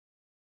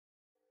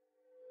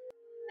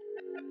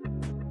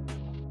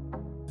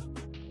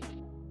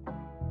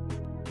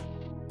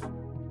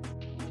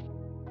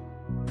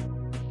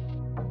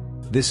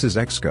This is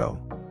Xco.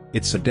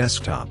 It's a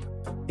desktop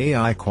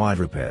AI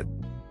quadruped.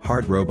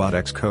 Hard robot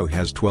Xco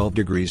has 12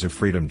 degrees of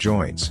freedom.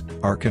 Joints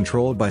are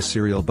controlled by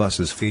serial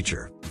buses.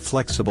 Feature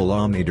flexible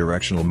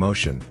omnidirectional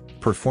motion,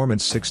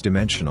 performance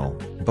 6-dimensional,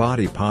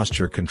 body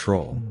posture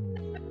control.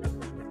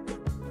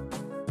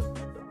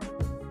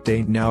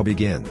 Day now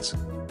begins.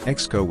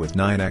 Xco with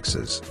 9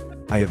 X's.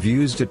 I have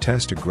used to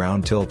test a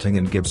ground tilting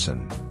in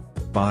Gibson.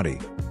 Body.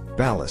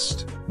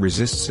 Ballast,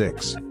 resist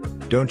 6.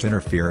 Don't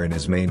interfere in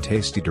his main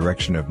tasty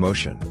direction of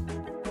motion.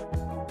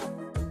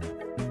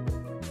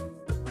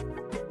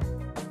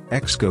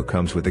 Xco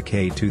comes with a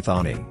K2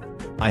 Thani.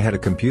 I had a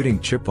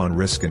computing chip on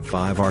RISC and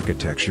 5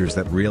 architectures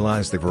that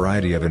realize the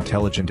variety of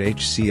intelligent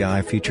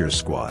HCI features.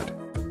 Squad.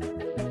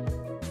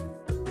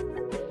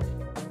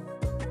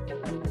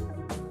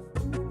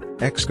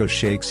 Xco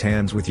shakes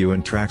hands with you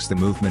and tracks the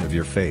movement of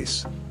your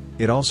face.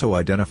 It also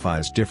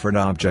identifies different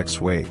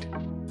objects' weight.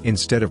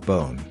 Instead of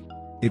bone.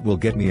 It will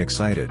get me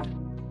excited.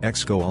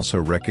 Xco also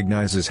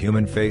recognizes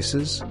human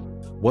faces?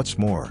 What's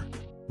more,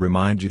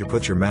 remind you to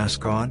put your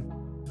mask on?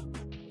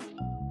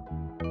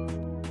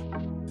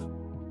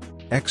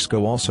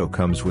 Xco also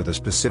comes with a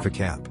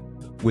specific app.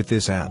 With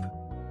this app,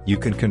 you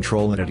can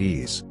control it at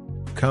ease.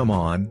 Come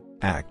on,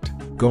 act,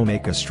 go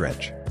make a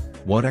stretch.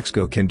 What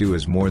Xco can do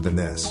is more than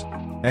this.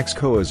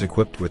 Xco is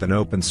equipped with an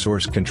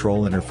open-source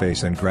control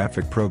interface and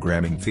graphic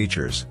programming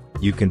features.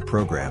 You can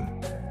program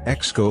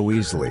Xco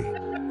easily.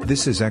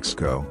 This is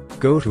Xco.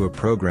 Go to a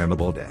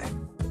programmable day.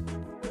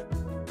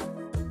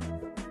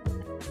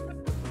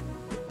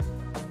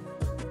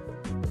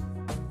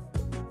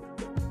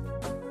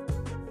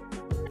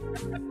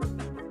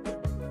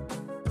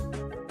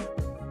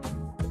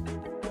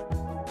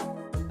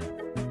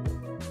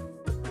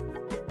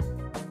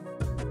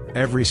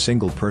 Every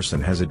single person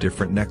has a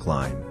different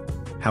neckline.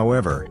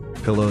 However,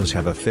 pillows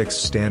have a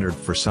fixed standard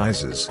for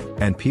sizes,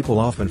 and people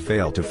often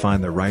fail to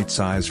find the right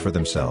size for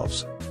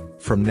themselves.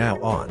 From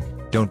now on,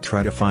 don't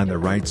try to find the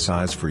right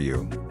size for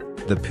you.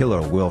 The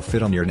pillow will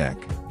fit on your neck.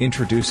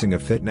 Introducing a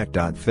FitNeck.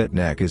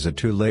 FitNeck is a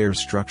 2-layer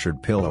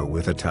structured pillow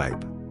with a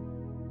type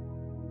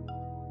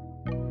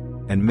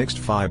and mixed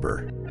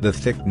fiber. The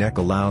thick neck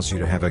allows you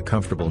to have a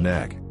comfortable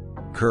neck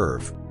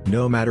curve,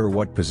 no matter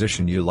what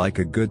position you like.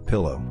 A good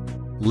pillow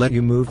let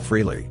you move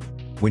freely.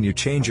 When you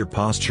change your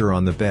posture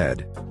on the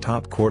bed,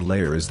 top core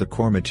layer is the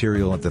core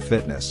material of the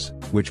fitness,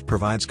 which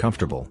provides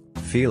comfortable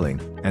feeling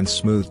and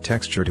smooth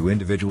texture to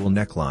individual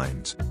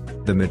necklines.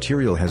 The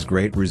material has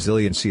great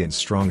resiliency and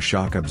strong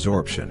shock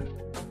absorption.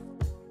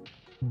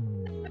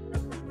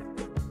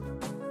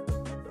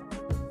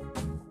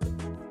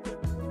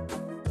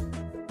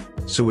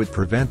 So it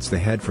prevents the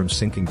head from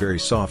sinking very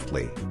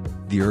softly.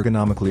 The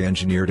ergonomically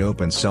engineered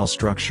open cell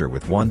structure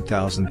with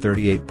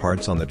 1038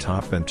 parts on the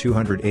top and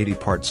 280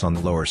 parts on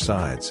the lower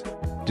sides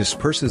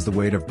disperses the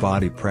weight of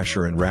body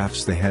pressure and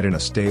rafts the head in a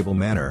stable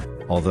manner,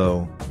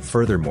 although,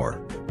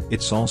 furthermore,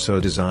 it's also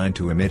designed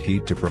to emit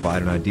heat to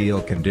provide an ideal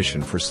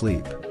condition for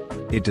sleep.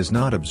 It does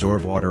not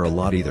absorb water a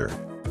lot either,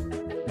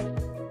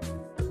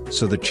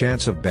 so the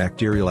chance of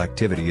bacterial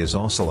activity is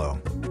also low.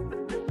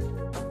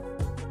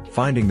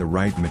 Finding the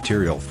right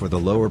material for the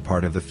lower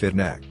part of the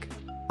FitNeck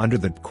under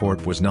the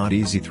corp was not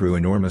easy. Through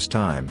enormous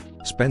time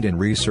spent in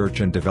research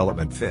and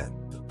development,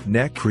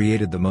 FitNeck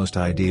created the most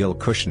ideal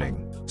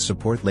cushioning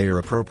support layer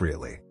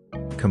appropriately,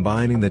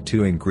 combining the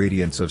two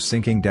ingredients of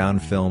sinking down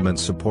film and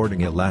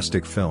supporting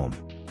elastic film.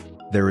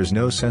 There is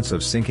no sense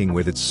of sinking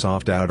with its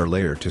soft outer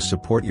layer to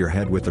support your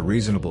head with a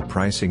reasonable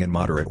pricing and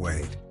moderate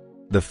weight.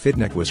 The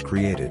FitNeck was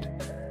created.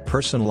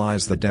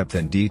 Personalize the depth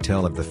and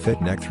detail of the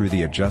FitNeck through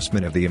the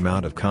adjustment of the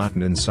amount of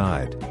cotton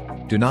inside.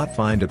 Do not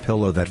find a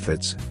pillow that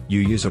fits, you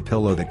use a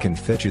pillow that can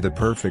fit you. The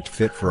perfect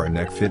fit for a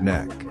neck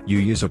FitNeck. You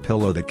use a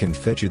pillow that can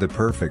fit you. The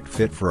perfect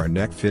fit for a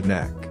neck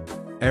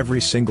FitNeck.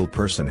 Every single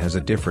person has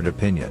a different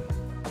opinion.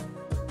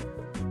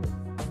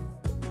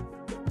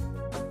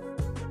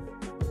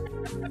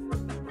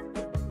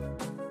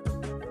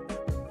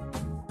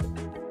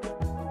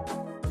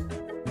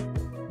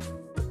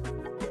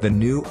 The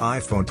new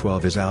iPhone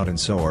 12 is out, and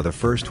so are the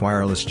first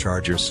wireless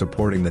chargers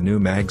supporting the new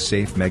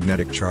MagSafe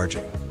magnetic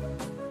charging.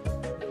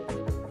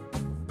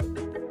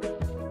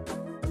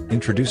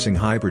 Introducing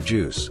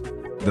HyperJuice,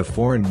 the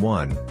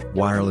 4-in-1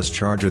 wireless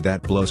charger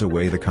that blows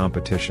away the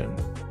competition.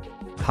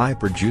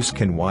 HyperJuice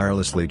can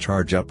wirelessly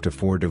charge up to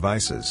 4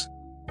 devices.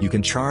 You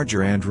can charge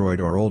your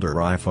Android or older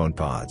iPhone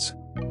pods,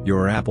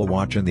 your Apple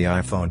Watch and the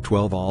iPhone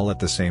 12 all at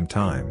the same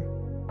time.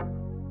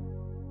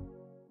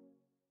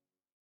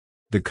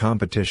 The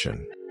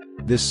competition.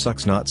 This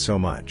sucks not so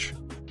much.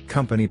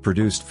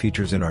 Company-produced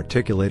features in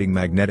articulating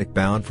magnetic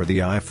band for the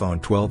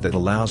iPhone 12 that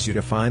allows you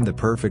to find the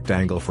perfect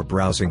angle for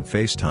browsing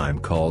FaceTime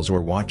calls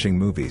or watching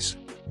movies.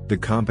 The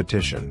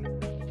competition,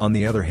 on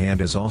the other hand,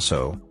 is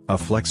also a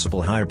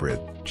flexible hybrid,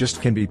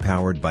 just can be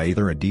powered by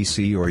either a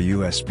DC or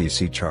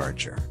USB-C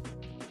charger.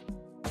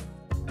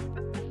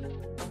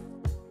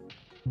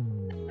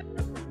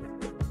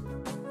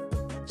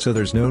 So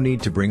there's no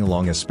need to bring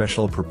along a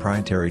special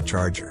proprietary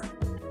charger.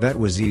 That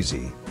was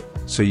easy.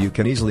 So you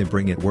can easily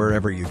bring it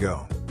wherever you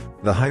go.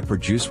 The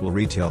Hyperjuice will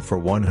retail for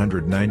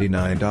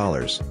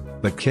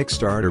 $199, but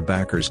Kickstarter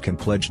backers can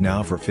pledge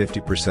now for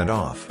 50%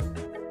 off.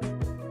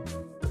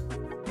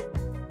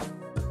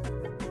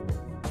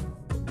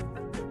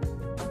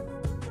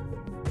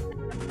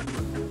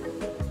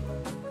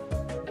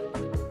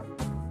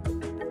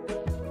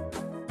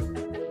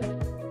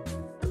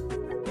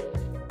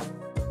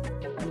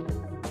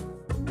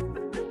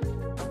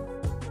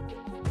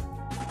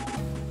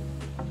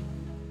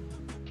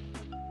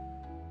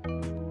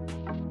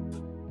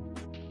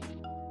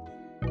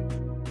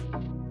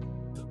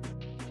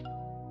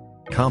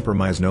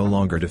 Compromise no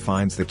longer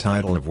defines the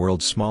title of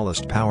world's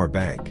smallest power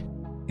bank.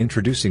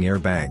 Introducing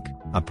AirBank,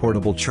 a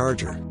portable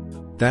charger.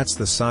 That's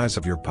the size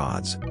of your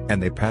pods,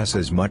 and they pass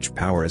as much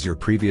power as your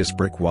previous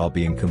brick while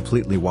being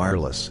completely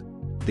wireless.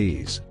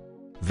 These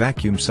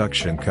vacuum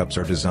suction cups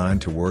are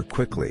designed to work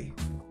quickly.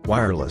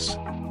 Wireless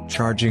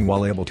charging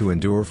while able to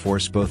endure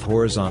force both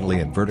horizontally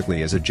and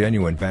vertically as a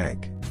genuine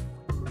bank.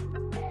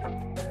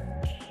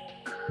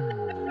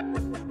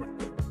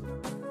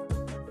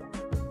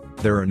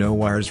 There are no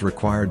wires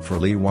required for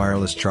Li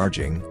wireless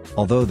charging,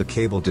 although the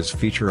cable does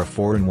feature a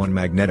 4-in-1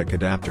 magnetic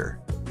adapter.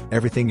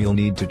 Everything you'll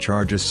need to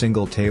charge a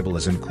single table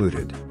is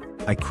included.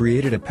 I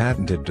created a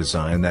patented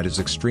design that is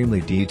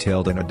extremely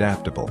detailed and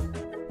adaptable.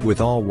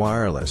 With all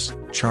wireless,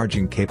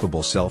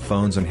 charging-capable cell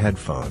phones and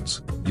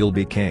headphones, you'll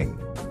be king.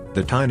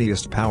 The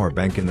tiniest power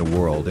bank in the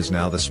world is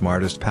now the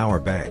smartest power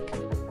bank.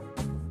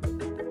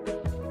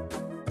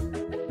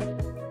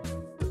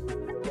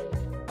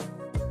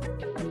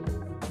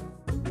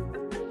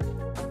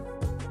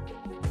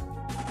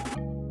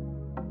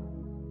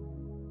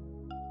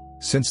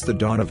 Since the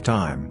dawn of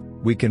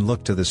time, we can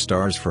look to the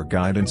stars for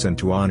guidance and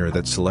to honor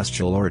that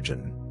celestial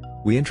origin.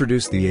 We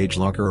introduced the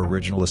age-locker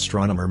Original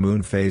Astronomer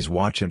Moon Phase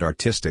Watch and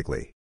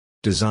artistically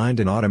designed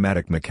an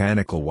automatic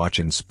mechanical watch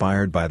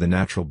inspired by the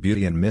natural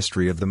beauty and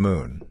mystery of the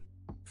moon.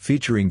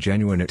 Featuring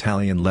genuine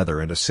Italian leather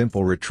and a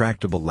simple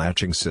retractable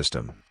latching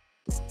system.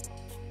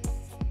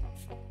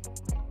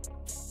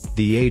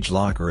 The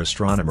age-locker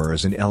Astronomer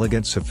is an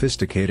elegant,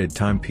 sophisticated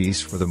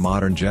timepiece for the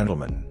modern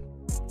gentleman.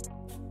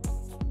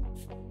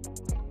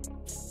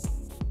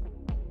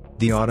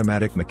 The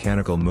automatic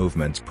mechanical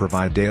movements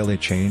provide daily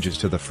changes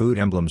to the food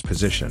emblem's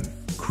position,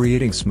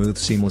 creating smooth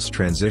seamless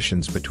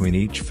transitions between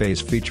each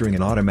phase featuring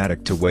an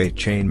automatic two-way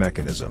chain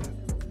mechanism.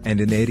 And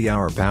in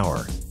 80-hour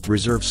power,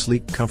 Reserve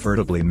Sleek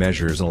comfortably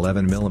measures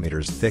 11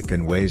 mm thick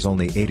and weighs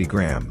only 80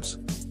 grams.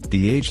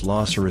 The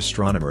age-locker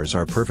Astronomers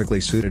are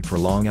perfectly suited for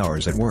long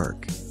hours at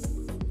work.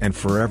 And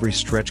for every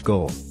stretch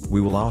goal,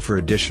 we will offer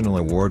additional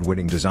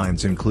award-winning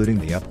designs including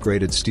the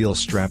upgraded steel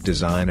strap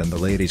design and the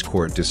Ladies'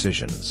 Court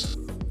decisions.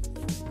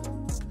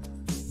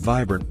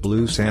 Vibrant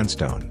blue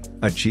sandstone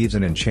achieves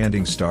an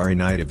enchanting starry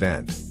night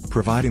event,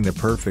 providing the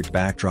perfect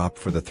backdrop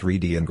for the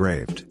 3D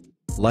engraved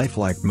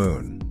lifelike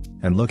moon.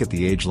 And look at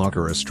the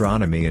age-locker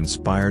astronomy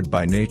inspired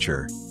by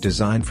nature,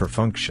 designed for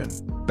function.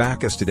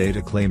 Back us today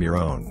to claim your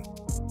own.